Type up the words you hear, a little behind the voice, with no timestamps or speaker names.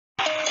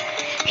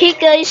Hey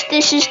guys,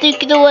 this is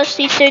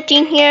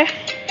DukeTheWesty13 here,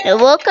 and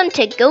welcome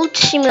to Goat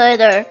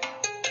Simulator.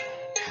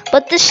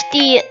 But this is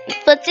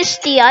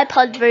the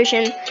iPod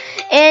version,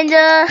 and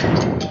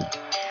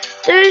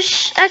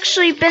there's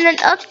actually been an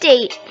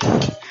update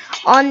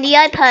on the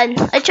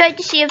iPad. I tried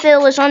to see if it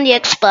was on the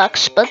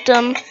Xbox,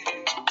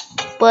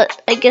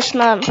 but I guess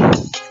not.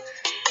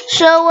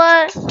 So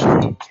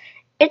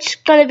it's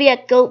gonna be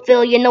at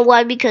Goatville. You know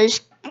why?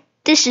 Because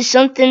this is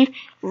something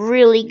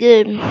really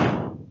good.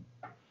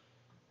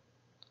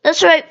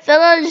 That's right,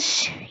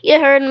 fellas. You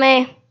heard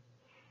me.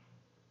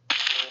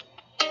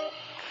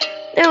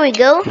 There we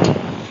go.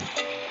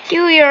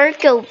 Here we are at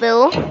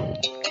Goatville.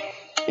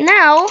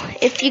 Now,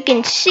 if you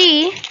can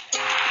see.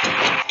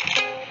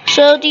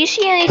 So, do you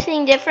see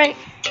anything different?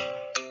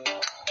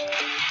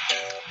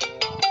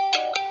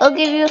 I'll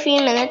give you a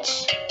few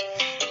minutes.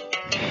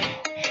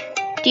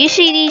 Do you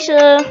see these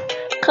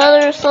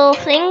colorful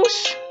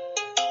things?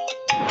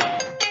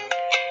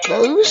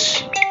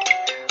 Those?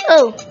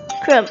 Oh,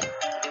 crap.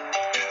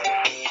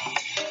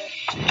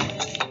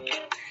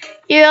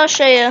 Here, I'll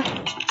show you.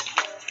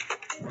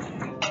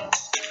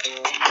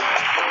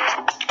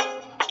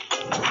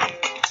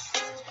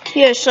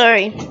 Here,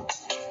 sorry.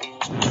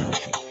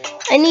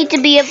 I need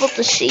to be able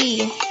to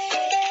see.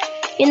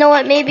 You know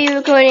what? Maybe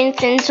recording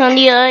things on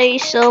the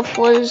itself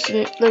was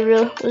a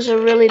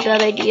really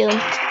bad idea.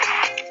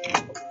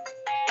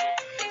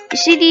 You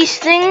see these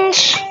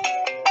things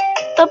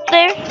up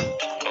there?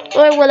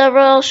 Or whatever,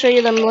 I'll show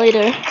you them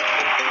later.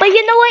 But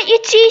you know what?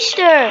 It's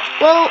Easter!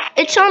 Well,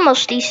 it's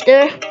almost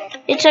Easter.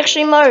 It's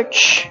actually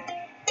March.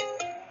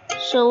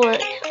 So,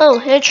 oh,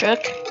 hair truck.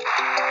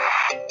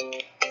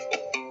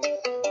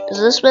 Is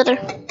this better?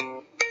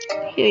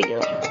 Here you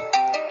go.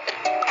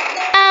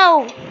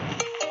 Ow!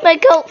 My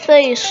goat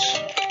face.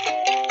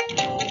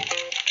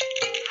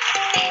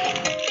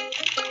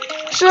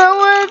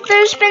 So,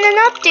 there's been an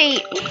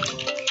update.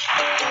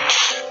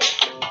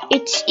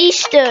 It's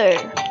Easter.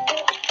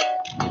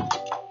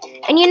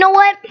 And you know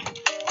what?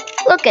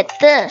 Look at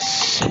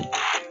this.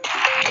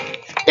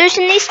 There's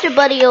an Easter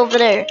bunny over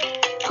there.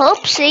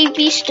 Help save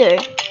Easter.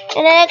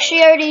 And I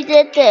actually already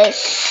did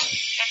this.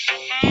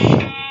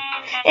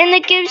 And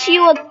it gives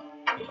you a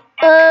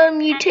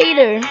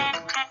mutator.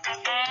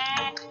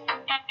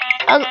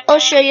 I'll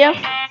show you.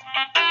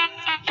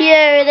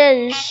 Here it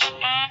is.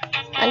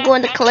 I'm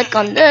going to click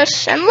on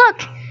this and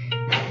look.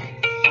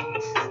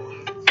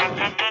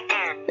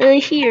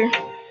 Here.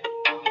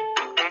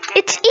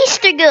 It's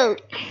Easter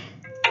goat.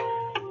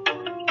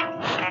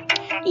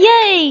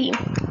 Yay!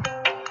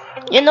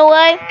 You know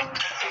why?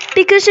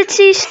 Because it's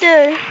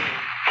Easter.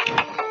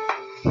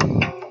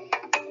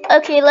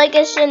 Okay, like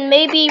I said,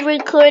 maybe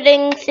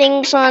recording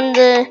things on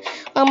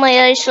my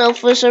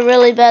iSelf was a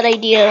really bad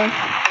idea.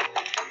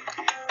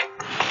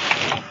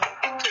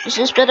 Is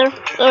this better?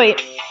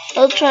 Alright,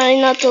 I'll try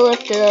not to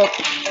lift it up.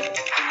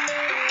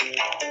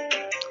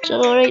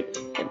 So alright.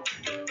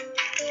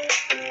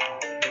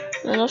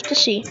 Enough to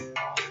see.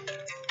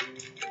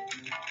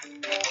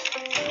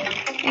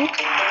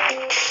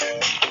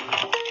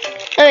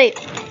 Alright,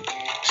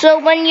 so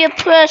when you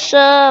press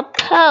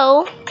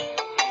POW,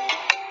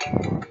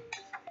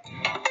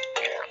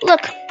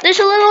 look, there's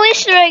a little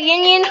Easter egg,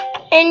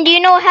 and do you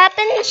know what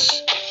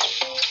happens?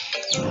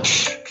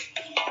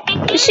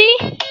 You see?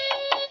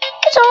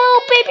 It's a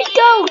little baby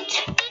goat.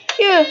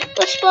 Here,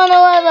 let's spawn a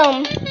lot of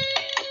them.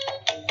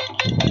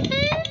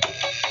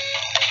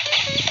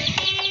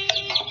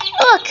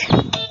 Look,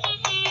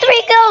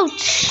 3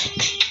 goats.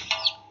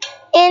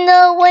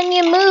 And when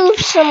you move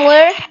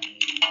somewhere,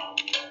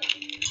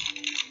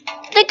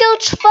 the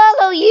goats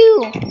follow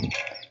you.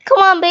 Come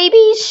on,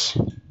 babies.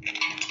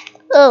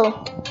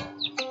 Oh.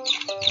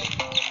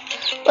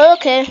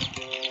 Okay.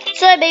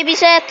 Sorry,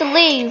 babies, I have to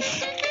leave.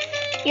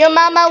 Your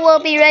mama will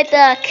be right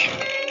back.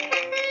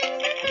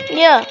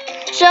 Yeah.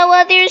 So,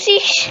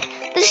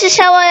 this is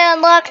how I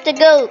unlock the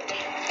goat.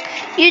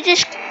 You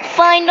just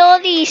find all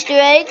the Easter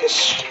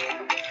eggs,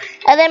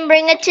 and then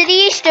bring it to the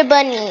Easter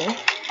bunny.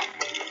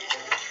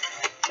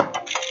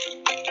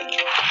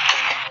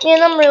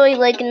 And I'm really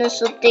liking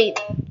this update.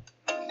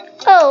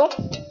 Oh,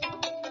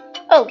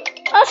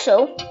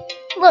 also,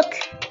 look,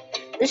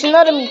 there's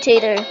another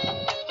mutator.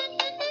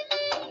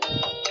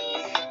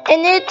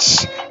 And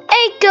it's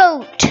egg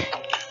goat.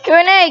 You're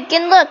an egg,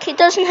 and look, it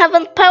doesn't have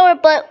a power,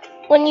 but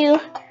when you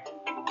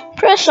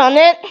press on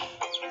it,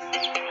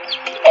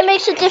 it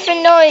makes a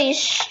different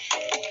noise.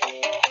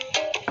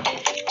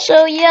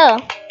 So yeah.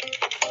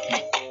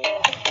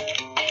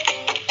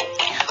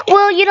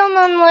 Well, you don't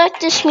unlock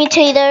this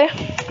mutator.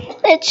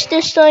 It's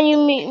just on your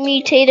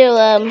mutator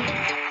lab.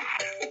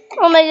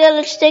 Oh my god,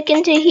 let's stick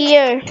into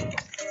here.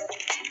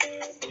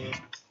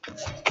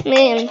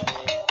 Man.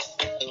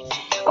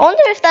 I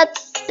wonder if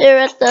they're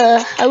at the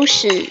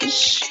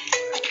houses.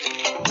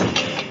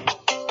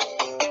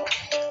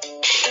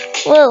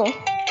 Whoa.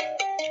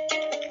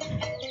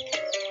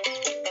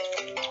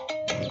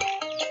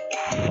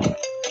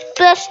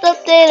 Best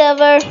update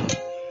ever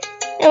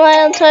in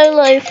my entire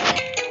life.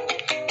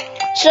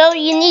 So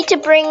you need to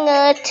bring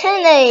 10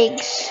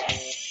 eggs.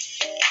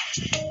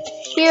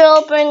 Here,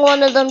 I'll bring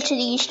one of them to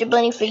the Easter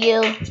Bunny for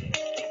you.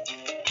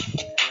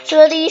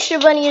 So the Easter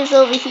Bunny is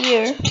over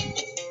here.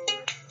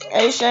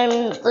 As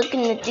I'm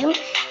looking at them.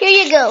 Here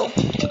you go.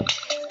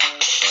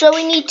 So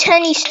we need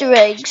 10 Easter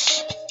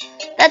eggs.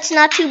 That's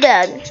not too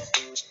bad.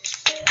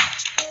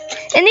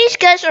 And these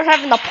guys are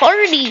having a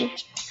party.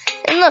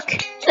 And look,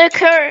 they're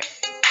current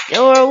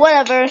or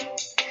whatever.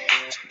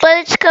 But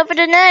it's covered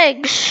in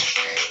eggs.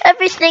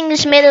 Everything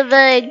is made of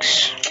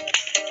eggs.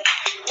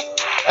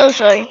 Oh,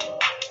 sorry.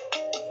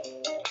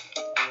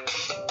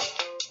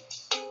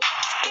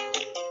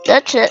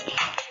 That's it.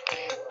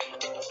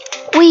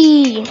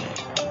 Whee!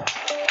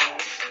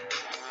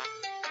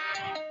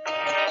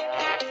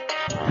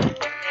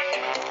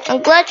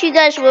 I'm glad you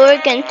guys were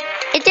working.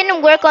 It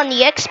didn't work on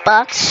the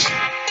Xbox.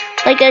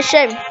 Like I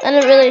said, I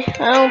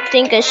don't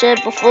think I said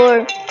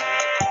before.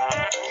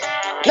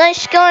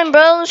 Nice going,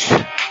 bros.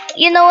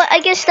 You know what?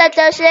 I guess that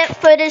does it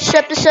for this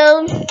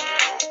episode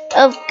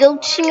of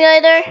Goat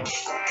Simulator.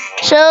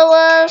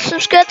 So,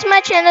 subscribe to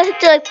my channel, hit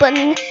the like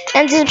button,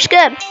 and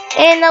subscribe.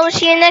 And I will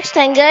see you next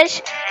time,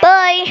 guys.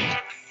 Bye.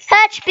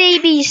 Hatch,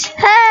 babies.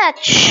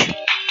 Hatch.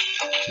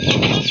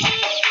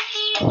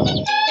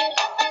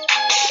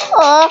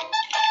 Aw.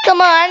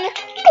 Come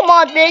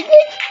on, baby.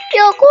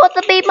 You're going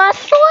to be my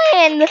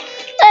friend.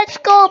 Let's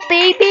go,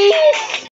 babies.